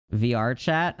VR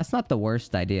chat? That's not the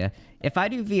worst idea. If I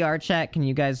do VR chat, can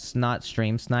you guys not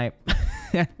stream snipe?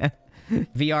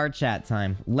 VR chat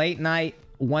time. Late night,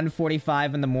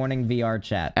 1:45 in the morning VR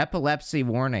chat. Epilepsy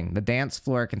warning. The dance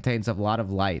floor contains a lot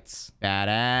of lights.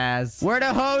 Badass. Where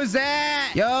the hose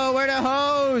at? Yo, where the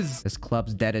hose? This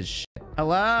club's dead as shit.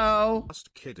 Hello?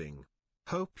 Just kidding.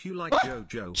 Hope you like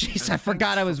JoJo. Jeez, I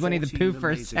forgot I was Winnie the Pooh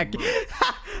for a second.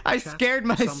 I scared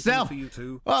myself.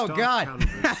 Oh, God.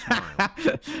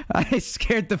 I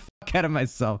scared the fuck out of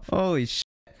myself. Holy shit.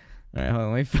 All right, hold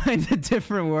on. Let me find a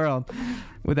different world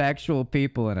with actual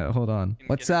people in it. Hold on.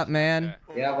 What's up, man?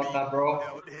 Yeah, what's up, bro?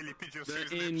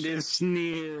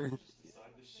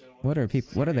 What are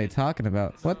people? What are they talking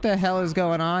about? What the hell is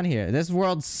going on here? This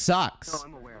world sucks.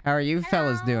 How are you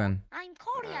fellas doing? I'm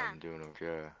Korean. I'm doing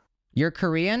okay. You're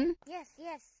Korean? Yes,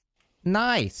 yes.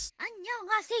 Nice.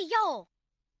 안녕하세요.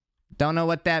 Don't know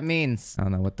what that means. I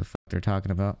don't know what the fuck they're talking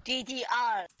about.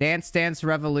 DDR. Dance Dance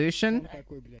Revolution?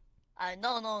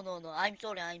 No. I'm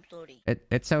sorry.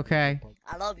 It's okay.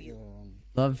 I love you.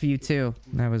 Love you too.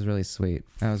 That was really sweet.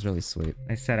 That was really sweet.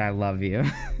 I said I love you.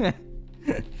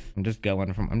 I'm just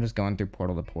going through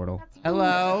portal to portal.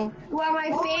 Hello. You are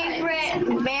my favorite.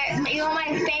 You are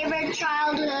my favorite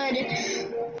childhood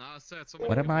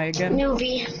What am I again?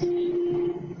 movie.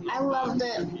 I loved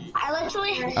it. I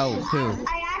literally. Oh, who?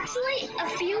 I actually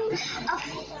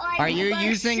like. Are you like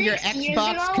using your 6 years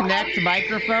Xbox ago, Connect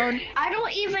microphone? I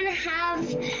don't even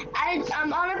have.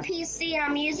 I'm on a PC and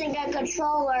I'm using a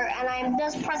controller and I'm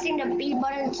just pressing the B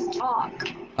button to talk.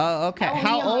 Oh, okay.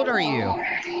 How old are you?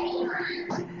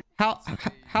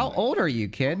 How old are you,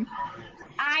 kid?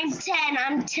 I'm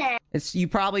 10. You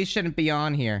probably shouldn't be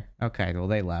on here. Okay, well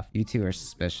they left. You two are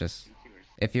suspicious.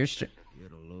 If you're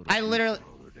I literally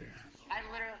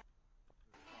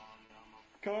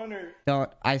Connor.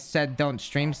 I said don't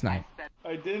stream snipe.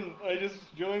 I didn't. I just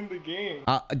joined the game.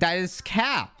 That is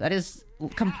cap. That is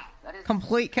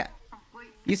complete cap.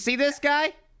 You see this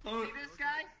guy?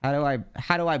 How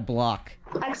do I block?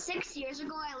 Like 6 years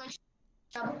ago, I literally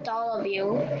jumped all of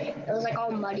you. It was like all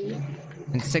muddy.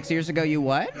 And 6 years ago, you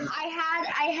what?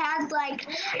 I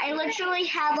literally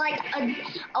had like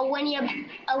a Winnie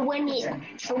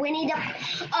the.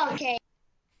 Okay.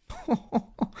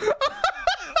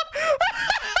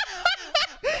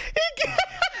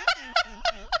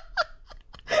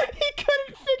 He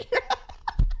couldn't figure out.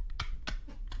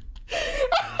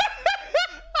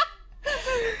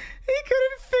 He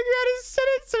couldn't figure out his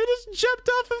sentence, so he just jumped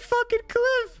off a fucking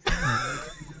cliff.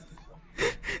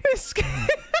 This guy.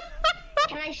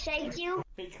 Can I shake you?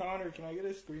 Hey Connor, can I get a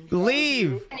screenshot?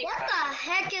 Leave. What the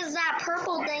heck is that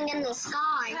purple thing in the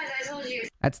sky?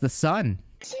 That's the sun.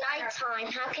 It's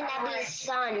nighttime. How can that be the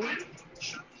sun?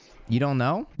 You don't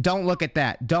know? Don't look at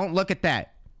that. Don't look at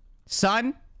that.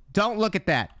 Son, don't look at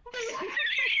that.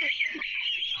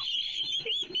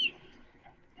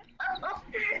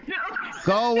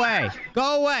 Go away.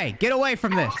 Go away. Get away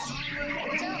from this.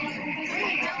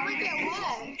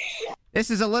 This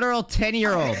is a literal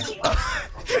 10-year-old.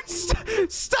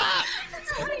 Stop!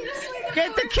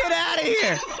 Get the kid out of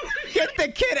here! Get the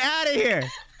kid out of here!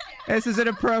 This is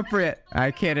inappropriate.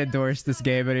 I can't endorse this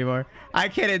game anymore. I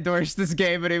can't endorse this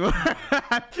game anymore.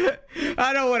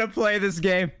 I don't want to play this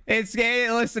game.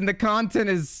 Listen, the content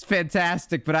is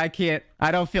fantastic, but I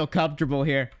don't feel comfortable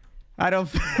here. I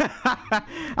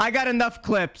got enough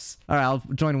clips. All right, I'll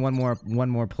join one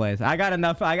more play. I got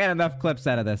enough clips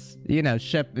out of this. You know,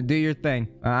 do your thing.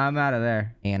 I'm out of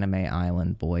there. Anime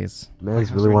Island, boys. Man, I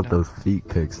just really want those feet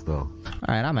pics though. All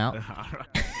right, I'm out.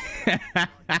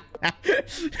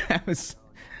 That was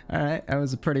all right. That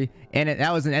was a pretty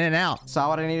that was an in and out. Saw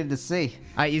what I needed to see.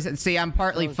 See, I'm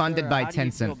partly funded by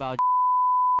Tencent.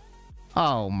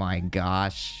 Oh my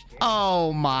gosh.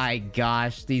 Oh my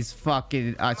gosh. These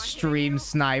fucking stream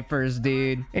snipers,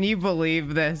 dude. Can you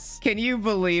believe this? Can you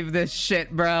believe this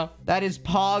shit, bro? That is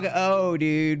Pog-O,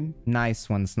 dude. Nice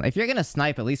one. If you're gonna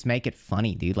snipe, at least make it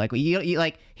funny, dude. Like, you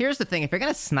like, here's the thing. If you're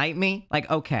gonna snipe me,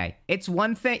 like, okay. It's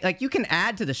one thing. Like, you can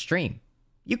add to the stream.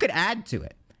 You could add to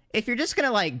it. If you're just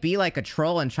gonna, like, be like a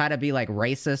troll and try to be, like,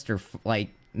 racist or, like,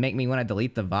 make me want to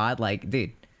delete the VOD, like,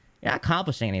 dude. You're not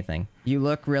accomplishing anything. You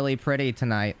look really pretty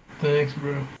tonight. Thanks,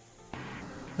 bro.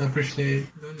 I appreciate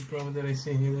it. The only problem that I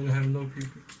see here is that I have no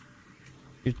people.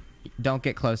 Don't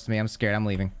get close to me. I'm scared. I'm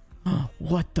leaving.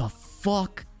 What the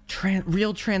fuck?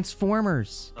 Real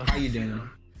Transformers. How you doing?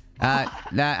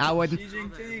 I wouldn't.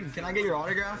 Can I get your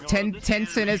autograph?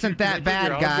 Tencent isn't that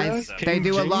bad, guys. They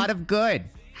do a lot of good.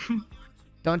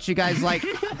 Don't you guys like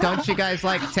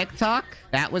TikTok?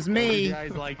 That was me. You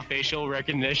guys like facial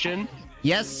recognition?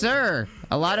 Yes, sir.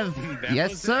 A lot of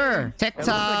yes, sir.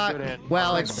 TikTok.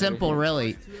 Well, it's simple,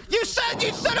 really. You son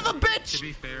of a bitch!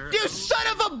 You son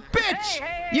of a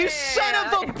bitch! You son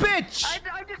of a bitch!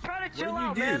 I'm just trying to chill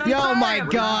out, man. Yo, my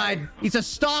God. He's a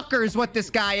stalker is what this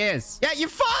guy is. Yeah, you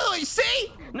follow it,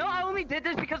 see? No, I only did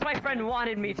this because my friend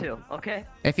wanted me to, okay?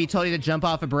 If he told you to jump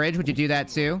off a bridge, would you do that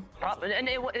too? Probably, and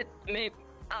it may,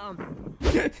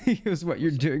 Here's what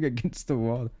you're doing against the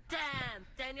wall. Damn,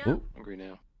 Daniel. Hungry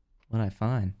now. What'd I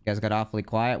find? You guys got awfully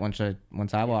quiet once I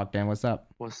walked in. What's up?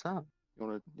 What's up?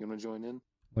 You wanna join in?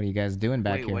 What are you guys doing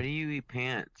back Wait, here? why do you eat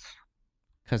pants?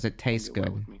 Because it tastes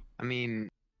good. I mean,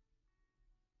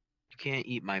 you can't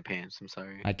eat my pants. I'm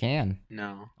sorry. I can.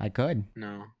 No. I could.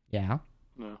 No. Yeah.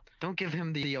 No. Don't give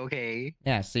him the okay.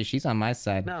 Yeah, see, she's on my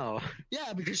side. No.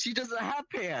 Yeah, because she doesn't have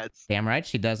pants. Damn right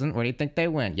she doesn't. Where do you think they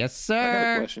went? Yes, I got a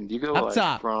sir. question. Do you go Up like,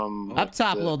 top. from Up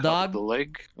top, little dog. the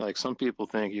leg? Like some people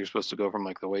think you're supposed to go from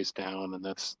like the waist down, and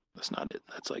that's not it.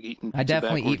 That's like eating. I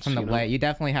definitely eat backwards, from the you know? leg. You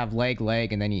definitely have leg,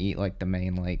 and then you eat like the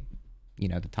main, like, you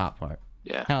know, the top part.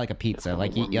 Yeah. Kind of like a pizza.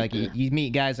 Like Definitely you meat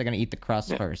guys are gonna eat the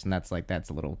crust Yeah. first, and that's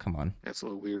a little. Come on. That's a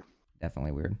little weird.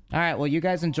 Definitely weird. All right, well, you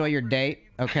guys enjoy your date,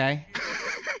 okay?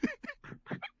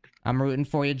 I'm rooting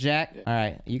for you, Jack. Yeah. All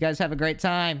right, you guys have a great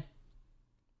time.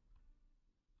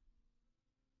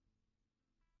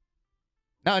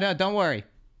 No, don't worry.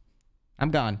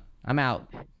 I'm gone. I'm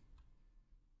out.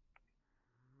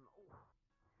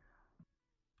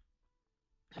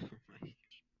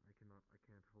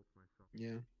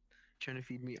 Yeah. Trying to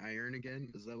feed me iron again?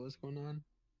 Is that what's going on?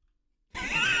 Oh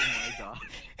my god.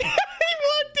 He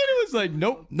walked in and was like,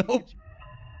 nope.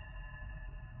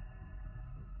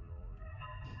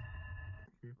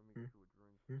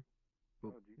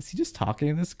 Is he just talking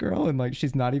to this girl and like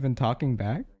she's not even talking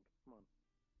back?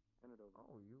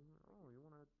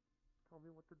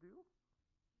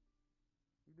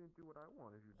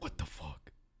 What the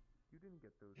fuck?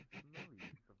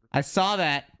 I saw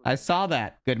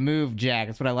that. Good move, Jack.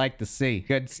 That's what I like to see.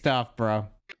 Good stuff, bro.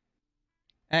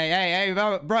 Hey,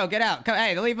 bro, get out. Come,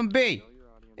 hey, leave him be.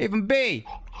 Leave him be.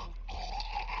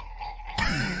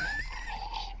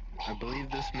 I believe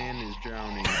this man is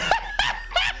drowning.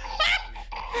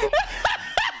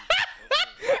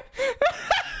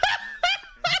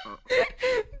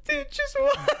 Dude, just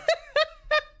what?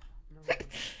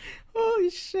 Holy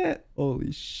shit.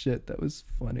 Holy shit, that was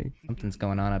funny. Something's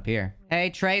going on up here. Hey,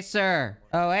 Tracer.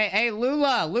 Oh, hey,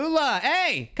 Lula.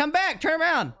 Hey, come back, turn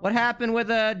around. What happened with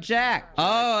Jack?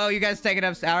 Oh, you guys take it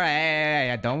up. All right,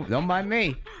 hey, don't mind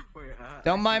me.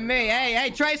 Don't mind me.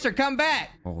 Hey, Tracer, come back.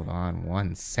 Hold on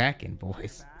 1 second,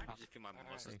 boys.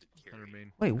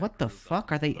 Wait, what the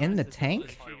fuck? Are they in the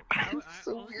tank? That's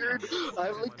so weird. I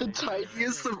have like the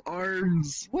tiniest of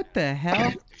arms. What the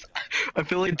hell? I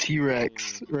feel like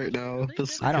T-Rex right now.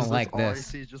 I don't like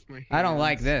this. I don't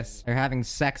like this. They're having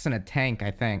sex in a tank,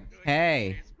 I think.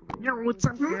 Hey. Yo, what's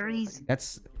up, guys?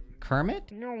 That's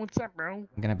Kermit? No, what's up, bro?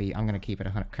 I'm gonna keep it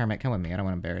 100. Kermit, come with me. I don't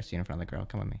want to embarrass you in front of the girl.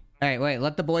 Come with me. Hey, wait.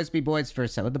 Let the boys be boys for a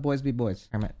sec. Let the boys be boys.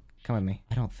 Kermit, come with me.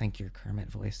 I don't think your Kermit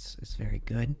voice is very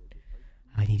good.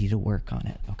 I need you to work on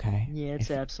it, okay? Yeah,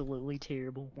 it's absolutely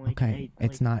terrible. Like, Okay,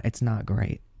 it's not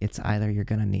great. It's either you're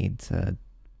gonna need to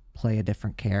play a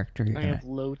different character, I have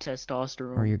low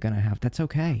testosterone. or you're gonna have. That's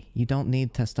okay. You don't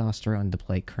need testosterone to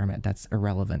play Kermit. That's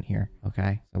irrelevant here,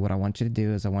 okay? So what I want you to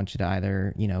do is I want you to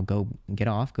either, you know, go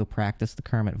practice the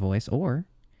Kermit voice, or,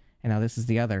 and now this is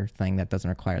the other thing that doesn't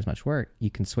require as much work.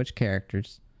 You can switch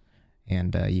characters,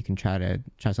 and you can try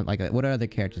something like that. What are other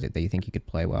characters that you think you could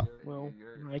play well? Well,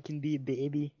 I can be a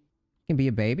baby. You can be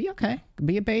a baby? Okay.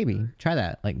 Be a baby. Try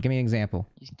that. Like, give me an example.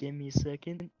 Just give me a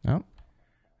second. Oh.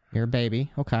 You're a baby.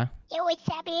 Okay. Yo, what's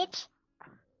up, bitch?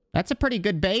 That's a pretty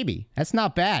good baby. That's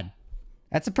not bad.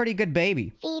 That's a pretty good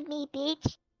baby. Feed me,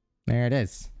 bitch. There it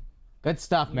is. Good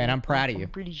stuff, man. I'm proud of you.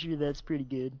 I'm pretty sure that's pretty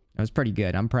good. That was pretty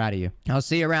good. I'm proud of you. I'll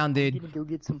see you around, I'm dude. gonna go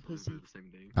get some pussy.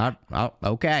 Oh,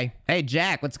 okay. Hey,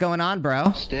 Jack, what's going on,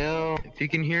 bro? Still, if you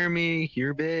can hear me,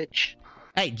 you're a bitch.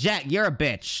 Hey, Jack, you're a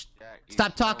bitch.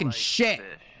 Stop talking shit.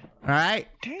 All right?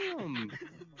 Damn.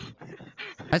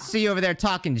 I see you over there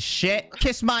talking shit.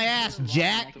 Kiss my ass,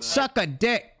 Jack. Suck a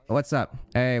dick. What's up?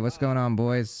 Hey, what's going on,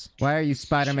 boys? Why are you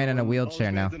Spider-Man in a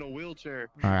wheelchair now?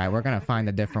 All right, we're gonna find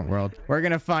a different world.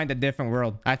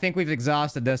 I think we've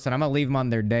exhausted this, and I'm gonna leave them on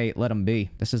their date. Let them be.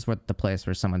 This is what the place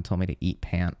where someone told me to eat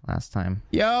pant last time.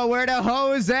 Yo, where the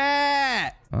hose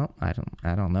at? Well, I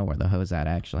don't know where the hose at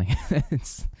actually.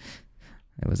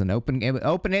 It was an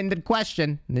open-ended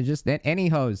question. Just any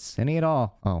hose, any at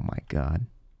all. Oh my god,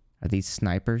 are these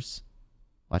snipers?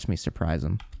 Watch me surprise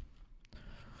them.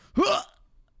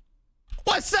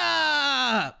 What's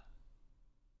up?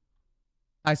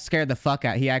 I scared the fuck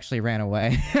out. He actually ran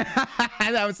away.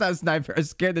 That was that sniper. I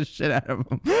scared the shit out of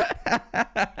him.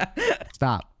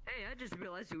 Stop. Hey, I just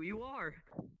realized who you are.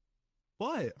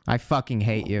 What? I fucking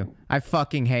hate you. I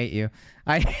fucking hate you.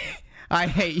 I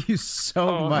hate you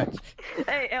so much.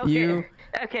 Hey, okay.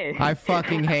 Okay. I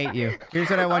fucking hate you. Here's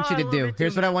what I want you to do.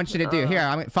 Here's what I want you to do.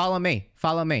 Here, follow me.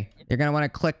 Follow me. You're gonna want to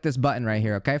click this button right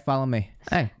here, okay? Follow me.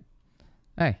 Hey.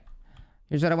 Hey.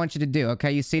 Here's what I want you to do,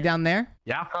 okay? You see down there?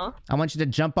 Yeah. Huh? I want you to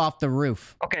jump off the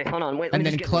roof. Okay, hold on. Wait. And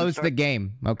then close the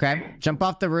game, okay? Jump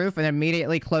off the roof and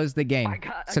immediately close the game.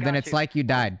 So then it's like you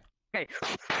died. Okay.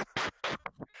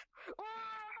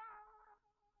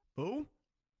 Who?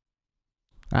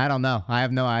 I don't know. I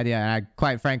have no idea. And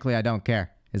quite frankly, I don't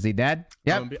care. Is he dead?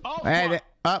 Yep.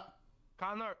 Up.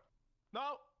 Connor.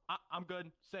 No. I'm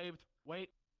good. Saved. Wait.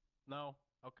 No.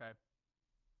 Okay.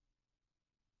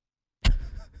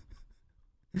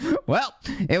 Well,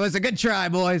 it was a good try,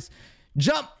 boys.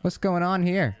 Jump. What's going on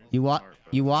here? You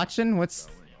watching? What's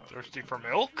Thirsty for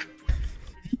milk?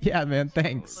 Yeah, man,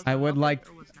 thanks. I would like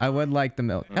the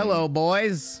milk. Hello,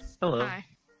 boys. Hello. Hi.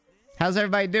 How's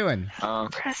everybody doing?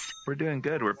 We're doing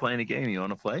good. We're playing a game. You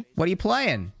want to play? What are you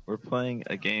playing? We're playing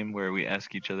a game where we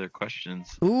ask each other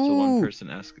questions. Ooh. So one person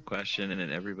asks a question and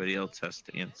then everybody else has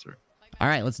to answer. All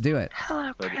right, let's do it.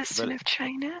 Hello, President of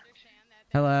China.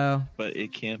 Hello. But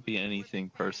it can't be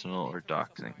anything personal or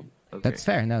doxing. Okay. That's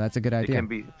fair. No, that's a good idea. It can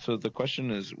be. So the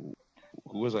question is,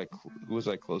 who was I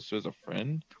close to as a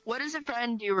friend? What is a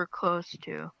friend you were close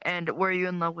to? And were you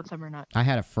in love with them or not? I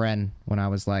had a friend when I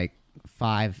was like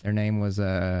 5. Their name was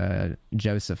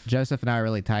Joseph. Joseph and I were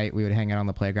really tight. We would hang out on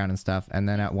the playground and stuff. And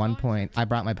then at one point, I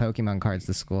brought my Pokemon cards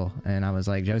to school, and I was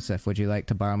like, Joseph, would you like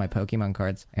to borrow my Pokemon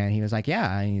cards? And he was like,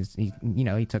 yeah. And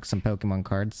he took some Pokemon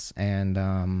cards, and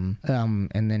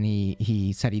then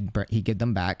he said he'd give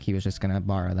them back. He was just gonna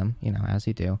borrow them, as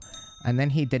you do. And then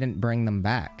he didn't bring them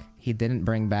back. He didn't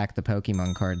bring back the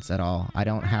Pokemon cards at all. I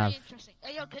don't have...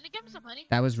 Hey, yo, can you give me some honey?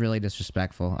 That was really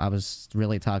disrespectful. I was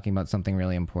really talking about something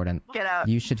really important. Get out.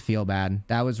 You should feel bad.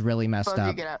 That was really messed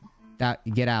up. Get out.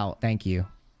 Get out. Thank you.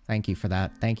 Thank you for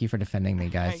that. Thank you for defending me,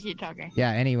 guys. Right, keep talking.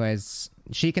 Yeah, anyways,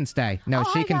 she can stay. No,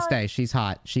 she can stay. She's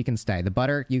hot. She can stay. The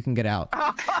butter, you can get out.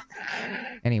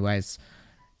 Anyways,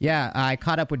 yeah, I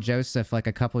caught up with Joseph like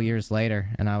a couple years later,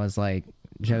 and I was like,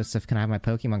 Joseph, can I have my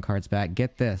Pokemon cards back?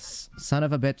 Get this. Son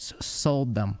of a bitch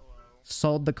sold them.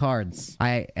 Sold the cards.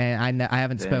 I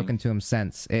haven't spoken to him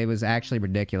since. It was actually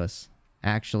ridiculous.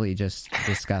 Actually just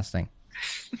disgusting.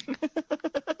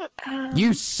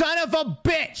 You son of a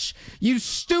bitch! You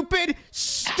stupid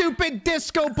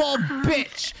disco ball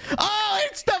bitch! Oh,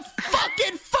 it's the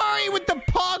fucking furry with the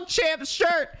PogChamp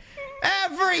shirt!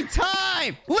 Every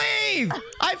time! Leave!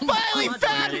 I finally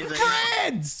found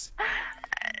friends!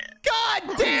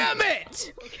 God damn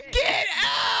it! Get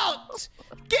out!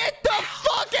 Get the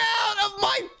fuck out of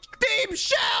my steam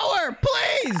shower,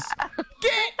 please!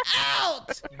 Get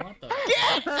out!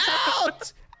 Get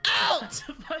out! Out! What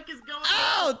the fuck is going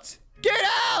on? Out! Get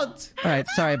out! Alright,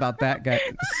 sorry about that, guys.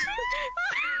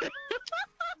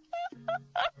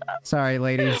 Sorry,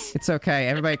 ladies. It's okay.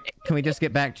 Everybody, can we just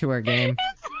get back to our game?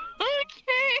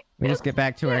 Okay. We just get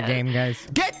back to our game, guys.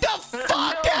 Get the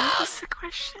fuck out! What's the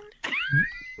question?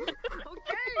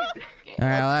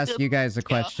 Alright, I'll ask you guys a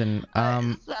question.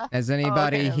 Has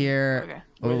anybody here...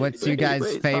 What's you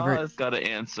guys' favorite... I've got to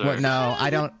answer. What? No, I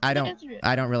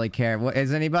don't really care. What,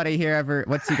 is anybody here ever...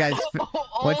 What's you guys...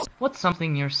 What's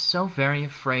something you're so very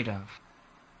afraid of?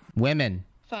 Women.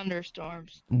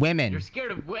 Thunderstorms. Women. You're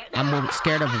scared of what? I'm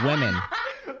scared of women.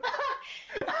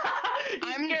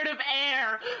 I'm scared of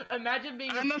air. Imagine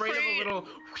being afraid of a little...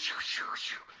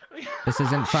 This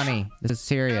isn't funny. This is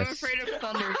serious. I'm afraid of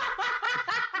thunder.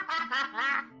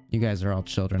 You guys are all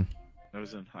children. I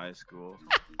was in high school.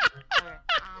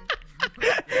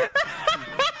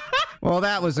 Well,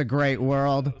 that was a great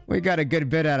world. We got a good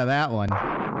bit out of that one.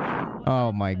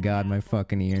 Oh my god, my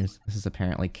fucking ears. This is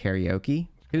apparently karaoke.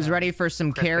 Who's ready for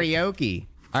some karaoke?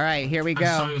 All right, here we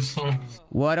go.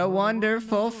 What a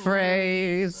wonderful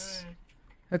phrase.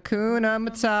 Hakuna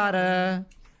Matata.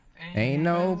 Ain't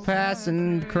no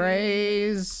passing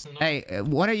craze. Hey,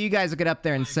 why don't you guys get up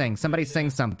there and sing? Somebody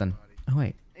sing something. Oh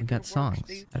wait, we got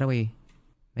songs. How do we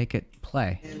make it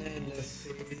play?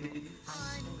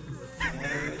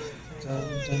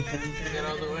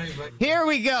 Here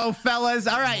we go, fellas.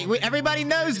 All right, everybody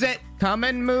knows it. Come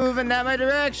and move in that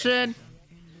direction.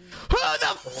 Who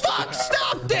the fuck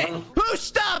stopped it? Who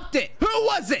stopped it? Who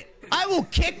was it? I will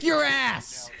kick your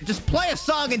ass. Just play a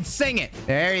song and sing it.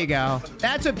 There you go.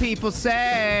 That's what people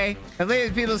say. At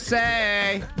least people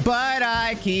say. But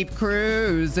I keep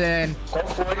cruising.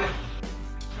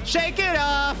 Shake it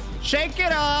off! Shake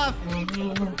it off!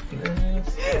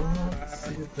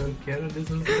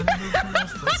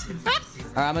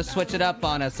 Alright, I'm gonna switch it up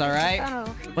on us, alright?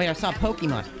 Wait, I saw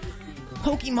Pokemon.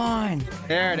 Pokemon!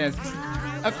 There it is.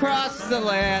 Across the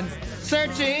land,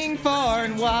 searching far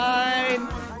and wide.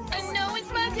 I know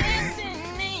it's my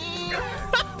destiny.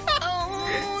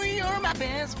 Oh, you're my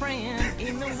best friend.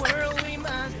 In the world we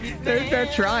must be They're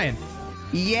trying.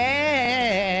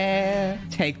 Yeah!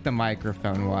 Take the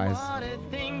microphone, Wise.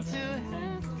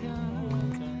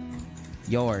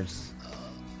 Yours.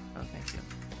 Oh, thank you.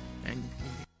 And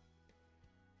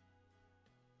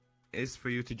is for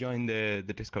you to join the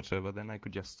Discord server, then I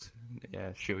could just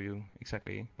show you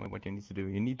exactly what you need to do.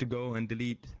 You need to go and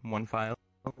delete one file,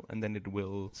 and then it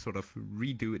will sort of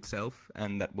redo itself,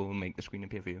 and that will make the screen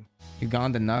appear for you.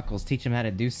 Uganda Knuckles, teach him how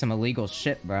to do some illegal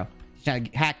shit, bro. He's trying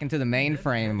to hack into the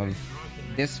mainframe of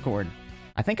Discord.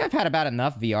 I think I've had about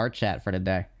enough VRchat for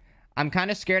today. I'm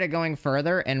kind of scared of going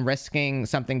further and risking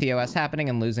something TOS happening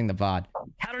and losing the VOD.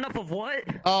 Had enough of what?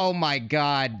 Oh my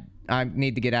god. I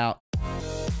need to get out.